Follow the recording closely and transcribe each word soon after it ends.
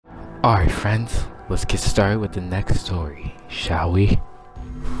Alright friends, let's get started with the next story, shall we?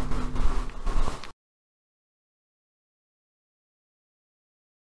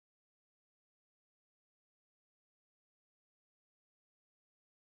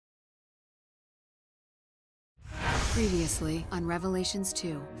 Previously on Revelations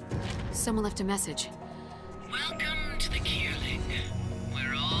 2, someone left a message. Welcome to the Kierling,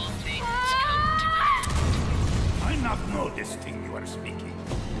 where all things come to an end. I not know this thing you are speaking.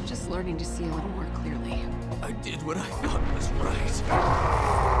 I'm just learning to see a little more clearly. I did what I thought was right.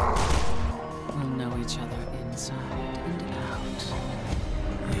 We'll know each other inside and out.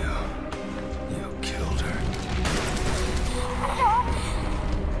 You killed her.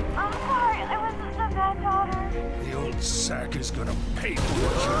 I'm sorry, I wasn't the bad daughter. The old sack is gonna pay for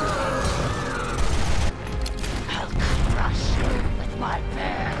what I'll crush you with my bare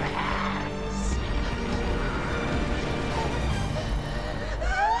hands.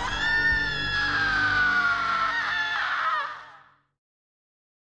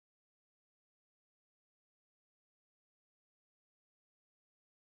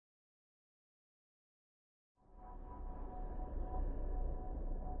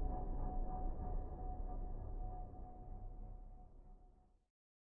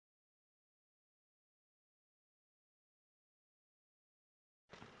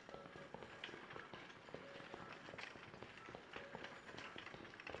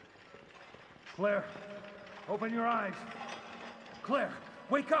 Claire, open your eyes. Claire,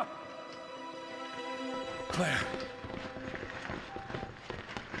 wake up! Claire.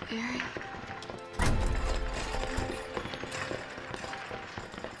 Barry?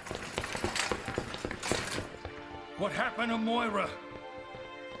 What happened to Moira?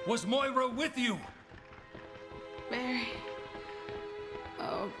 Was Moira with you? Barry?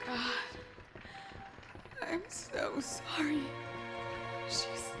 Oh God. I'm so sorry.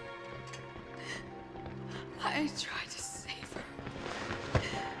 I tried to save her.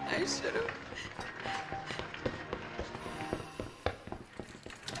 I should have.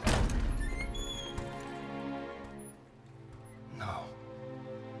 No.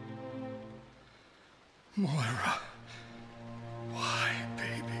 Moira. Why,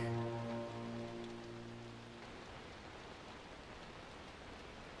 baby?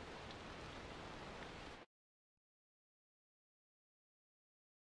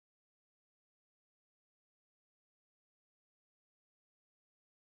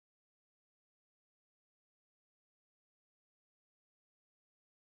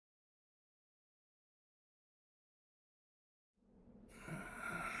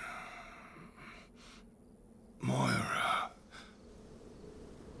 Moira.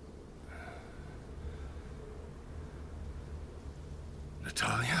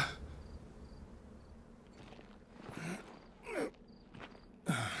 Natalia?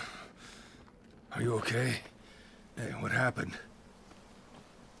 Are you okay? Hey, what happened?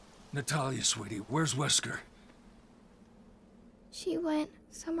 Natalia, sweetie, where's Wesker? She went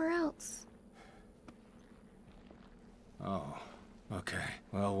somewhere else. Oh, okay.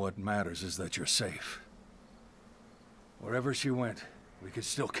 Well, what matters is that you're safe. Wherever she went, we could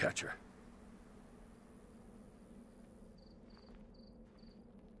still catch her.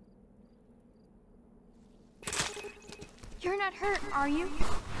 You're not hurt, are you?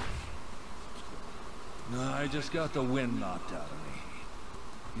 No, I just got the wind knocked out of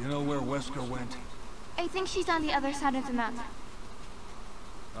me. You know where Wesker went? I think she's on the other side of the mountain.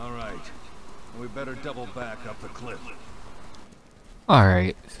 All right. We better double back up the cliff.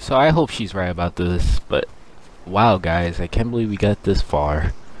 Alright, so I hope she's right about this, but wow guys, I can't believe we got this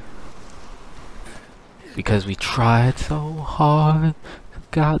far. Because we tried so hard,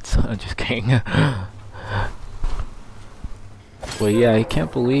 got so... I'm just kidding. But yeah, I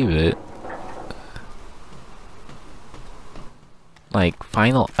can't believe it. Like,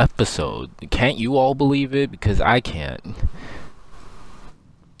 final episode. Can't you all believe it? Because I can't.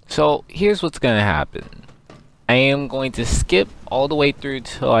 So, here's what's gonna happen. I am going to skip all the way through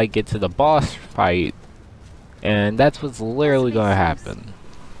till I get to the boss fight. And that's what's literally gonna happen.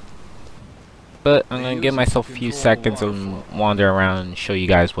 But I'm gonna give myself a few seconds and wander around and show you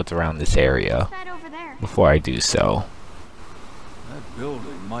guys what's around this area That over there. before I do so. That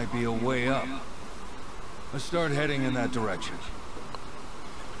building might be a way up. Let's start heading in that direction.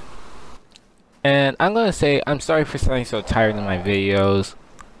 And I'm gonna say I'm sorry for sounding so tired in my videos.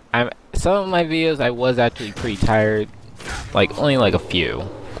 Some of my videos I was actually pretty tired, like only like a few,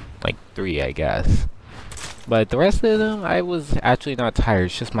 like 3 I guess. But the rest of them I was actually not tired.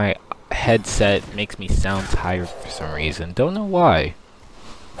 It's just my headset makes me sound tired for some reason. Don't know why.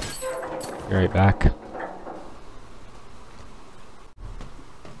 Be right back.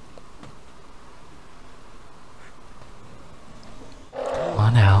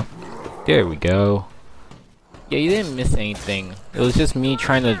 on out. There we go. Yeah, you didn't miss anything. It was just me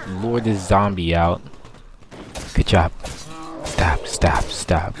trying to lure this zombie out. Good job. Stab, stab,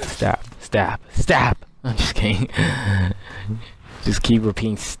 stab, stab, stab, stab. I'm just kidding. Just keep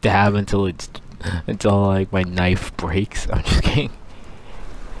repeating stab until like my knife breaks. I'm just kidding.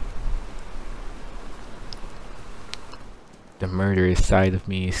 The murderous side of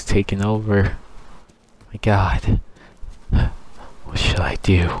me is taking over. My God. What should I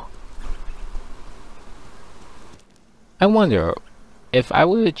do? I wonder if I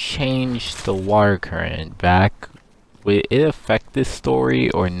would change the water current back, would it affect this story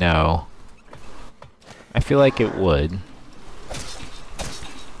or no? I feel like it would.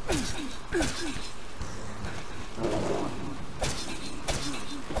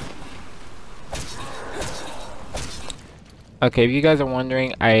 Okay, if you guys are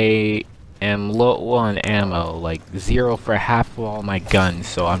wondering, I am low on ammo, like 0 for half of all my guns,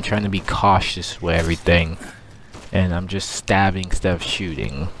 so I'm trying to be cautious with everything. And I'm just stabbing instead of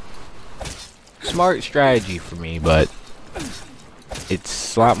shooting. Smart strategy for me, but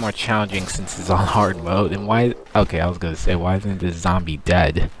it's a lot more challenging since it's on hard mode. And why? Okay, I was gonna say, why isn't this zombie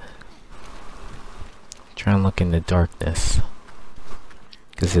dead? Try and look in the darkness,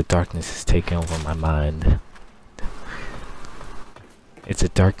 because the darkness is taking over my mind. It's a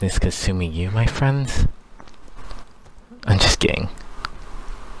darkness consuming you, my friends? I'm just kidding.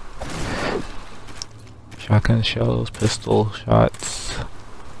 Shotgun shells, pistol shots.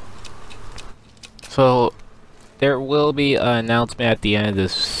 So, there will be an announcement at the end of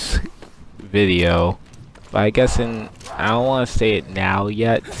this video. But I guess I don't want to say it now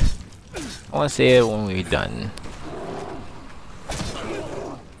yet. I want to say it when we're done.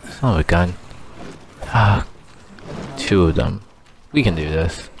 Son of a gun. Ah, 2 of them. We can do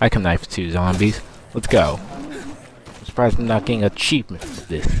this. I can knife 2 zombies. Let's go. I'm surprised I'm not getting an achievement for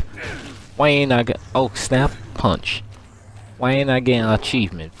this. Why ain't I get— oh snap, punch. Why ain't I getting an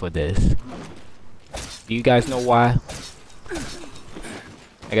achievement for this? Do you guys know why?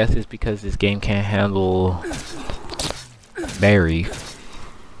 I guess it's because this game can't handle Barry.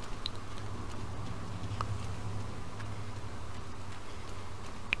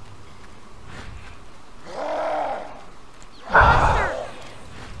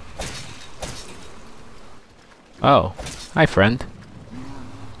 Oh, hi friend.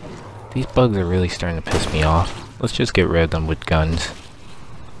 These bugs are really starting to piss me off. Let's just get rid of them with guns.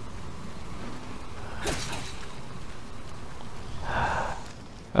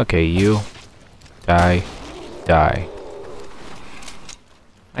 Okay, you. Die. Die.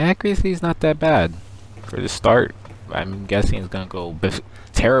 My accuracy is not that bad for the start. I'm guessing it's gonna go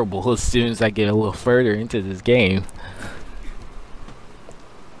terrible as soon as I get a little further into this game.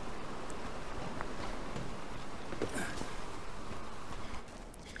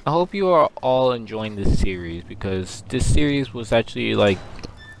 I hope you are all enjoying this series, because this series was actually like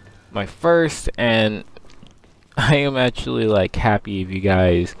my first, and I am actually like happy if you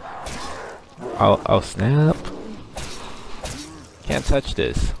guys— I'll snap. Can't touch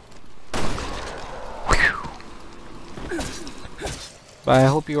this. Whew. But I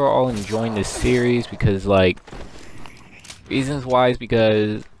hope you are all enjoying this series, because like, reasons why is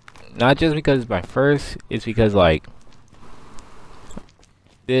because, not just because it's my first, it's because like,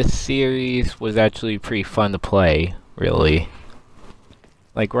 this series was actually pretty fun to play, really.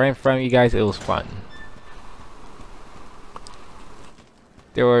 Like right in front of you guys, it was fun.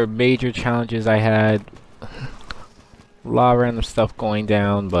 There were major challenges I had. A lot of random stuff going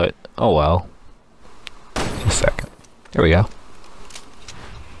down, but oh well. Just a second. There we go.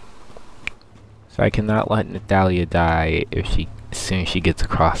 So I cannot let Natalia die as soon as she gets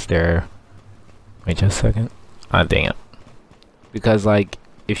across there. Wait just a second. Ah, dang it. Because like,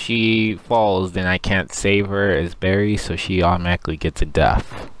 if she falls, then I can't save her as Barry, so she automatically gets a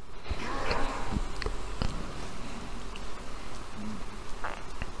death.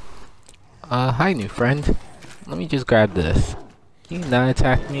 Hi new friend. Let me just grab this. Can you not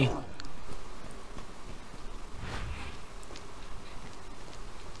attack me?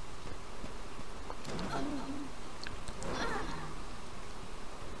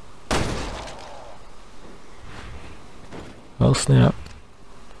 Oh snap.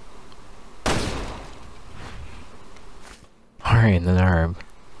 Alright, the herb.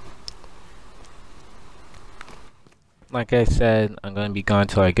 Like I said, I'm gonna be gone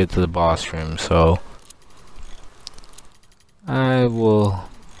till I get to the boss room, so I will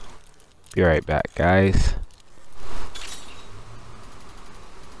be right back, guys.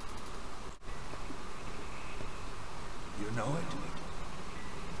 You know it?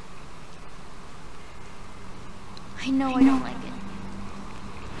 I know I don't like it.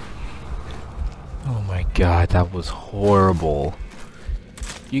 Oh my god, that was horrible.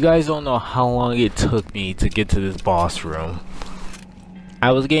 You guys don't know how long it took me to get to this boss room.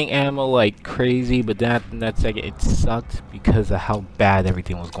 I was getting ammo like crazy, but then in that second it sucked because of how bad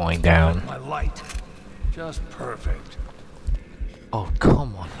everything was going down. My light. Just perfect. Oh,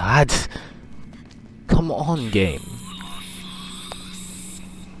 come on, lads. Come on, game.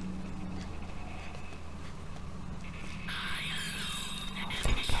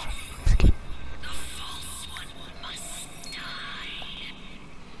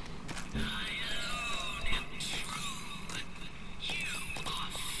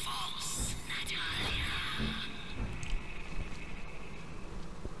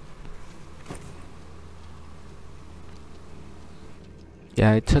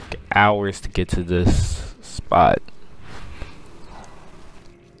 Yeah, it took hours to get to this spot.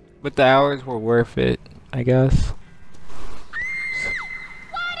 But the hours were worth it, I guess.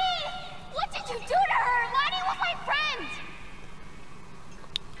 Lottie! What did you do to her? Lottie was my friend!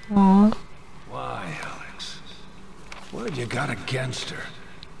 Aww. Why, Alex? What have you got against her?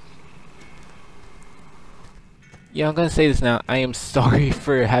 Yeah, I'm gonna say this now. I am sorry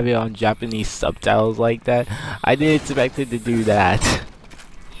for having on Japanese subtitles like that. I didn't expect it to do that.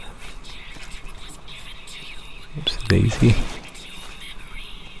 Oops, Daisy.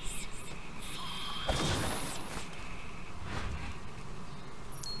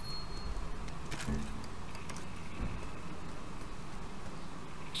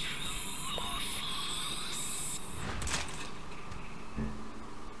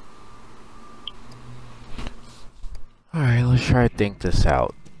 Alright, let's try to think this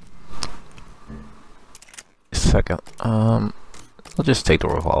out. A second. I'll just take the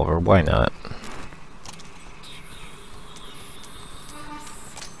revolver, why not?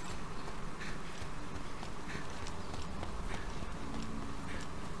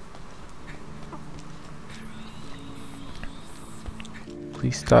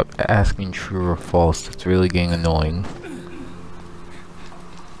 Please stop asking true or false, it's really getting annoying.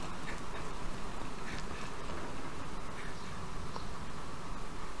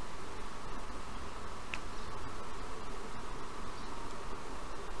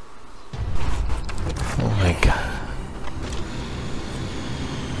 Oh my god.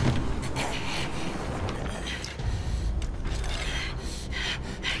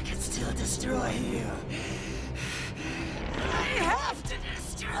 I can still destroy you. I have to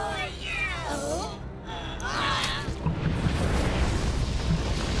destroy you.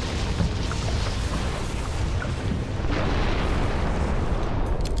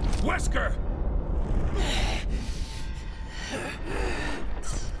 Wesker!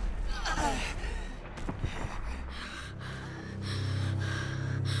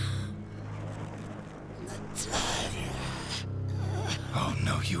 Oh,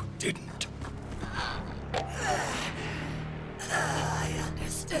 no, you didn't. I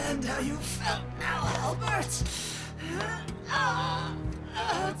understand how you felt now, Albert. It's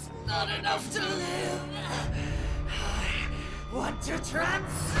not enough to live. I want to transcend.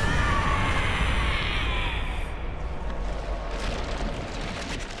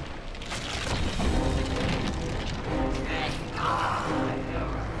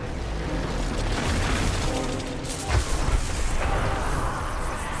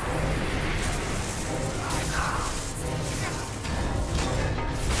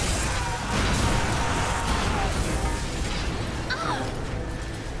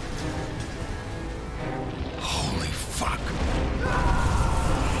 Holy fuck.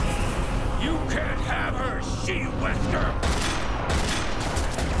 You can't have her, she Wesker!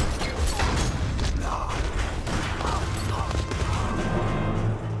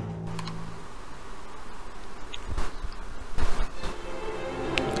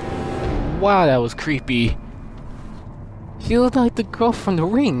 Wow, that was creepy. She looked like the girl from The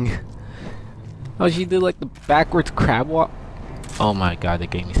Ring. Oh, she did like the backwards crab walk. Oh my god, they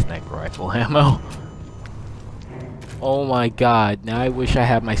gave me sniper rifle ammo. Oh my god, now I wish I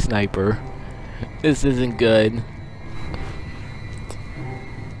had my sniper. This isn't good.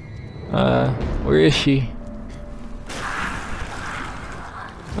 Where is she?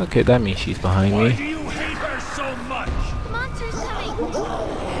 Okay, that means she's behind Why me. do you hate her so much? Monster's coming!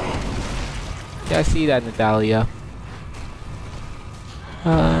 Yeah, I see that, Natalia.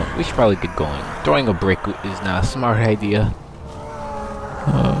 We should probably get going. Throwing a brick is not a smart idea.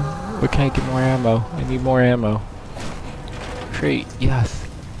 Where can I get more ammo? I need more ammo. Crate, yes.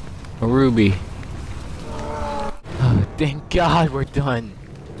 A ruby. Oh, thank God we're done.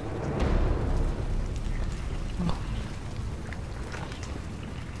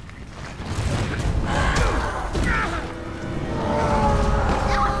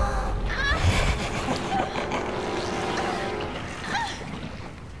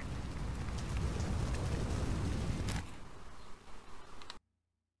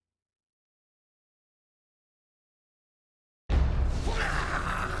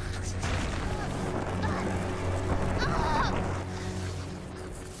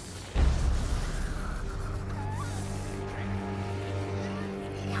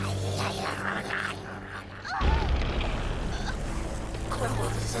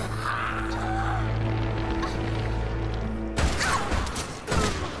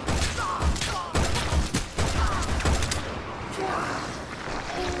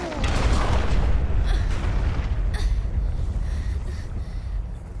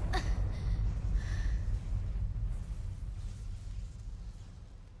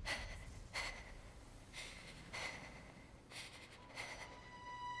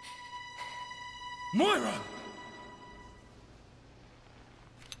 Moira!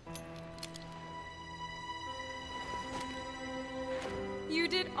 You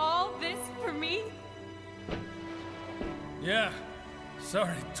did all this for me? Yeah.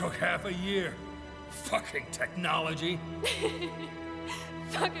 Sorry it took half a year. Fucking technology.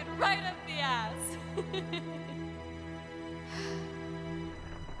 Fuck it right up the ass.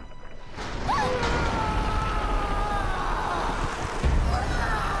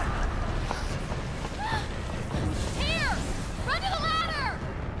 Here! Run to the ladder!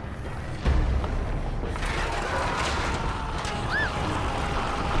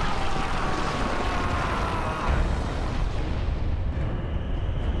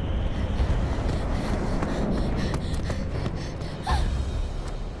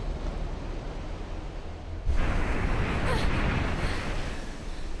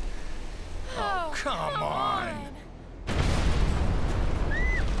 Come on!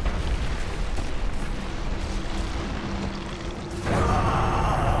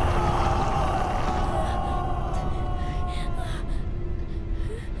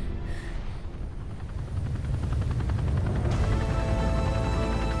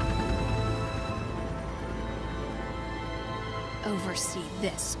 Oversee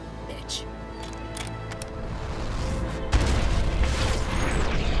this, bitch.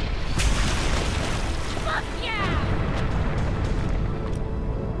 Fuck yeah!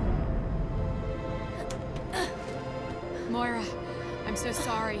 Moira, I'm so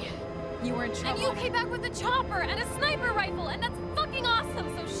sorry. You were in trouble. And you came back with a chopper and a sniper rifle, and that's fucking awesome,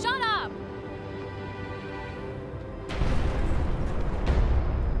 so shut up!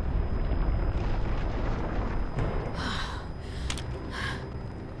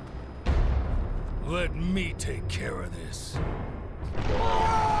 Let me take care of this.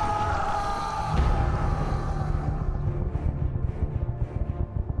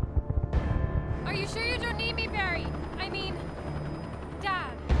 Are you sure you don't need me, Barry? I mean,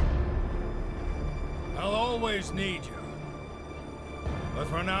 Dad. I'll always need you. But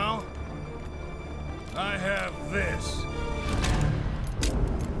for now, I have this.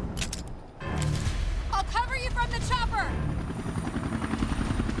 I'll cover you from the chopper!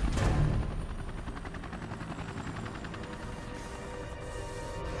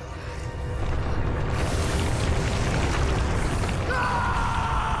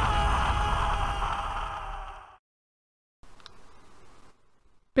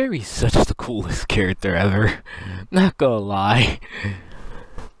 Barry's such the coolest character ever. Not gonna lie.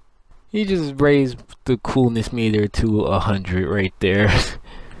 He just raised the coolness meter to 100 right there.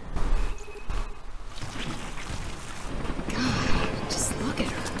 God, just look at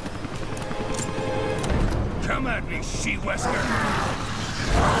her. Come at me, she-Wesker!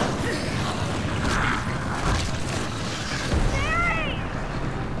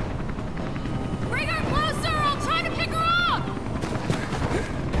 Bring her closer! I'll try to pick her up!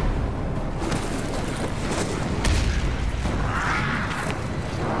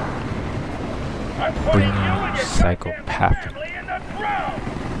 Bring on psychopathic.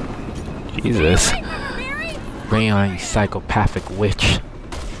 Jesus. Bring on, you psychopathic witch.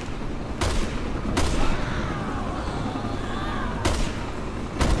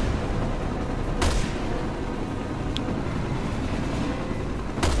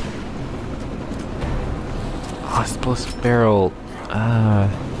 Octopus barrel. Oh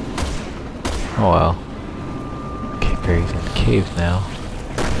well. Okay, Barry's in the cave now.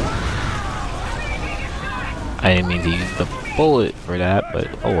 I didn't mean to use the bullet for that, but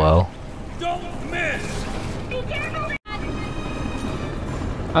oh well. Don't miss!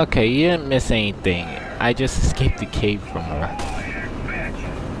 Okay, you didn't miss anything. I just escaped the cave from her.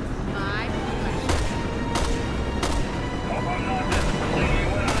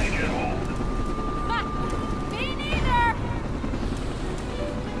 Me neither!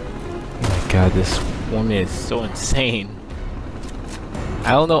 Oh my god, this woman is so insane.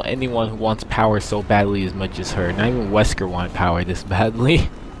 I don't know anyone who wants power so badly as much as her. Not even Wesker wanted power this badly.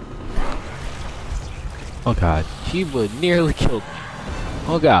 Oh god, she would nearly killed me.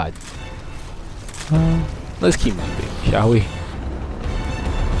 Oh god. Let's keep moving, shall we?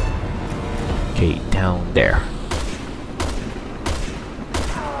 Okay, down there.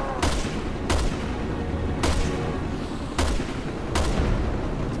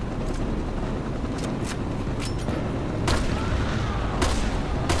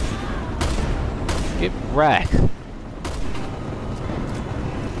 wreck.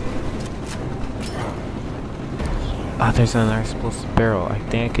 Oh, there's another explosive barrel. I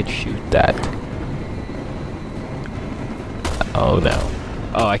think I could shoot that. Oh no.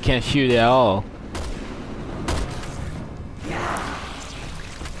 Oh, I can't shoot at all.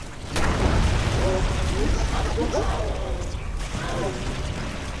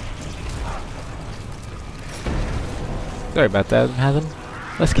 Sorry about that, Madam.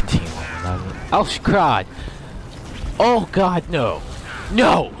 Let's continue on. Oh God! Oh God, no!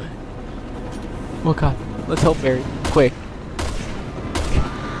 No! Oh God! Let's help Mary, quick!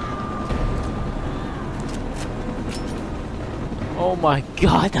 Oh my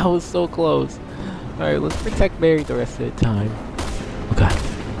God, that was so close! Alright, let's protect Mary the rest of the time. Oh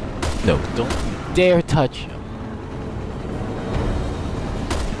God! No, don't dare touch him!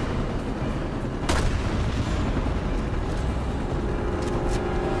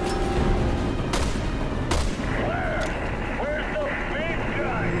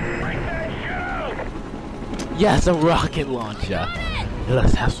 Yes, a rocket launcher!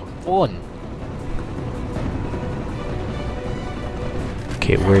 Let's have some fun!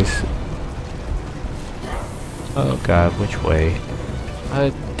 Okay, where's... Oh God, which way?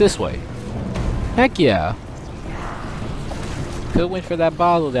 This way. Heck yeah! Could've went for that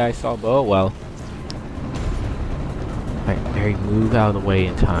bottle that I saw, but oh well. Alright, Mary, move out of the way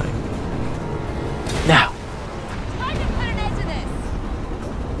in time. Now!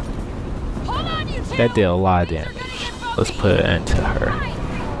 That did a lot of damage. Let's put an end to her.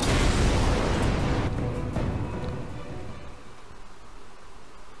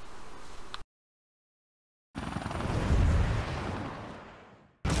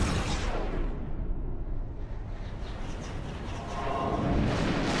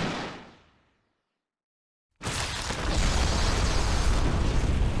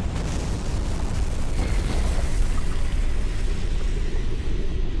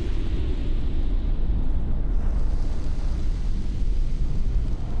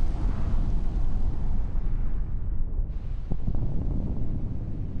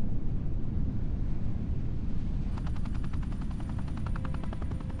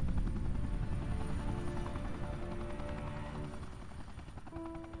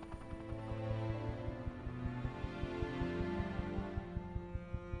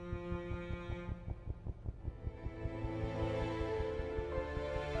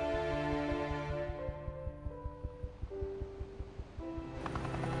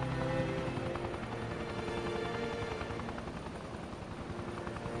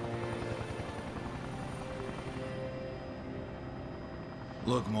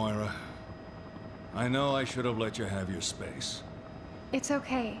 Look, Moira. I know I should have let you have your space. It's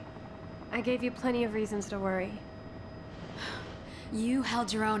okay. I gave you plenty of reasons to worry. You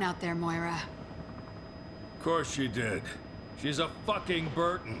held your own out there, Moira. Of course she did. She's a fucking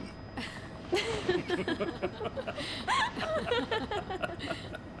Burton.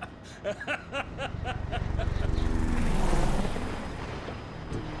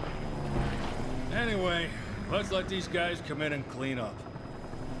 Anyway, let's let these guys come in and clean up.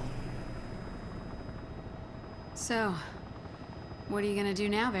 So, what are you gonna do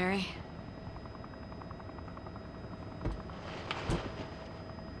now, Barry?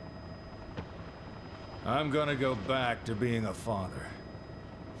 I'm gonna go back to being a father.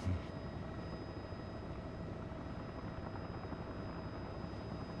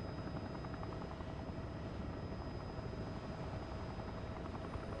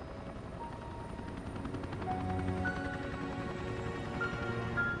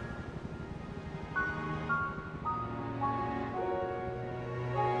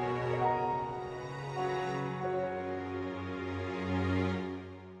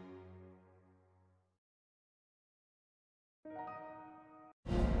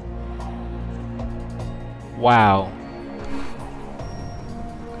 Wow.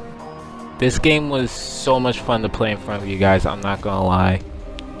 This game was so much fun to play in front of you guys, I'm not gonna lie.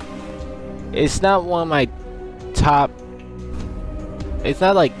 It's not one of my top... It's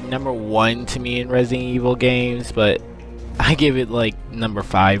not like #1 to me in Resident Evil games, but I give it like number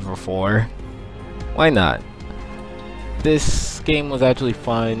 5 or 4. Why not? This game was actually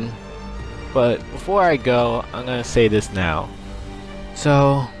fun, but before I go, I'm gonna say this now.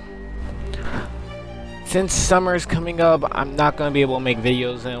 So... since summer's coming up, I'm not gonna be able to make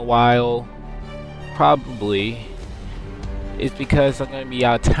videos in a while. Probably. It's because I'm gonna be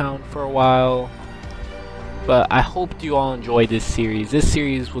out of town for a while. But I hope you all enjoyed this series. This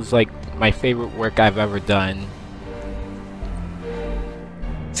series was like my favorite work I've ever done.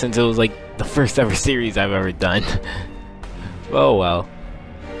 Since it was like the first ever series I've ever done. Oh well.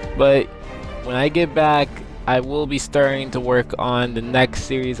 But when I get back, I will be starting to work on the next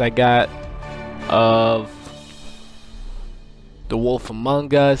series I got of The Wolf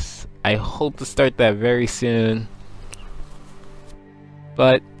Among Us. I hope to start that very soon.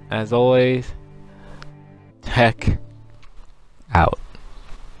 But as always, Tech out.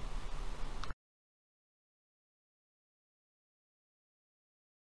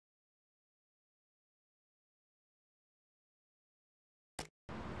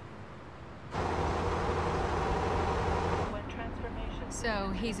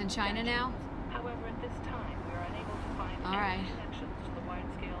 So he's in China now? However, at this time, we are unable to find any connections to the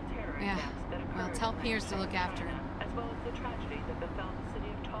wide-scale terror attacks that occurred. Well, tell Piers to look after him. As well as the tragedy that befell the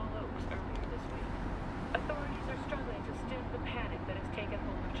city of Tall Oaks earlier this week. Authorities are struggling to stem the panic that has taken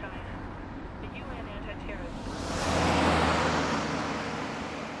hold of China. The UN anti-terrorism.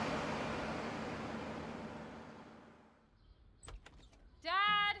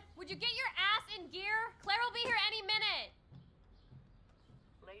 Dad, would you get your ass in gear? Claire will be here any minute.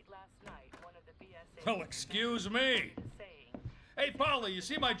 Late last night, one of the BSA... Well, excuse me. Hey, Polly, you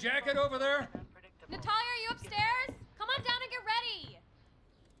see my jacket over there? Natalia, are you upstairs? Come on down and get ready.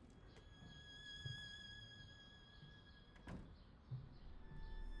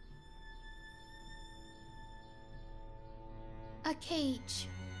 A cage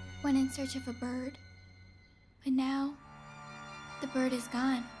went in search of a bird, but now the bird is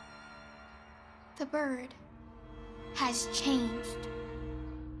gone. The bird has changed.